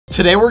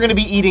Today we're gonna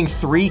be eating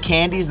 3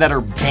 candies that are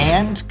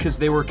banned because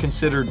they were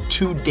considered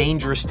too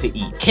dangerous to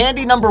eat.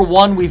 Candy number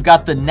 1, we've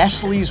got the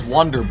Nestle's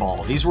Wonder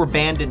Ball. These were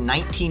banned in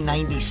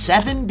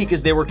 1997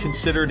 because they were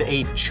considered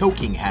a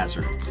choking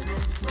hazard.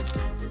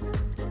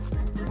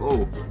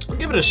 Oh, I'll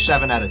give it a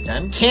 7 out of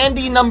 10.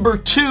 Candy number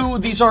 2,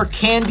 these are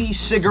candy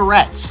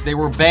cigarettes. They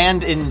were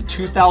banned in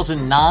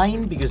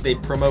 2009 because they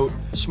promote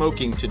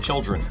smoking to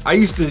children. I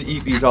used to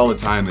eat these all the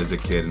time as a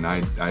kid, and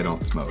I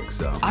don't smoke,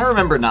 so. I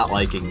remember not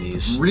liking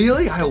these.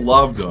 Really? I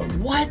loved them.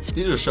 What?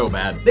 These are so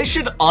bad. They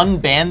should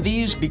unban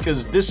these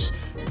because this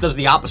does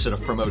the opposite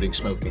of promoting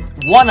smoking.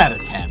 1 out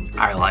of 10.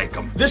 I like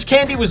them. This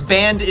candy was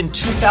banned in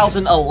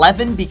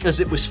 2011 because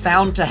it was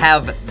found to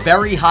have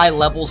very high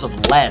levels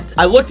of lead.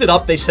 I looked it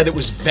up, they said it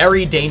was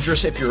very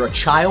dangerous if you're a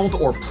child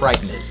or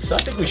pregnant, so I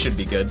think we should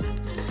be good.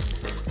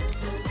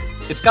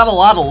 It's got a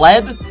lot of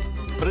lead,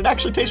 but it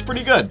actually tastes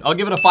pretty good. I'll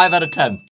give it a 5 out of 10.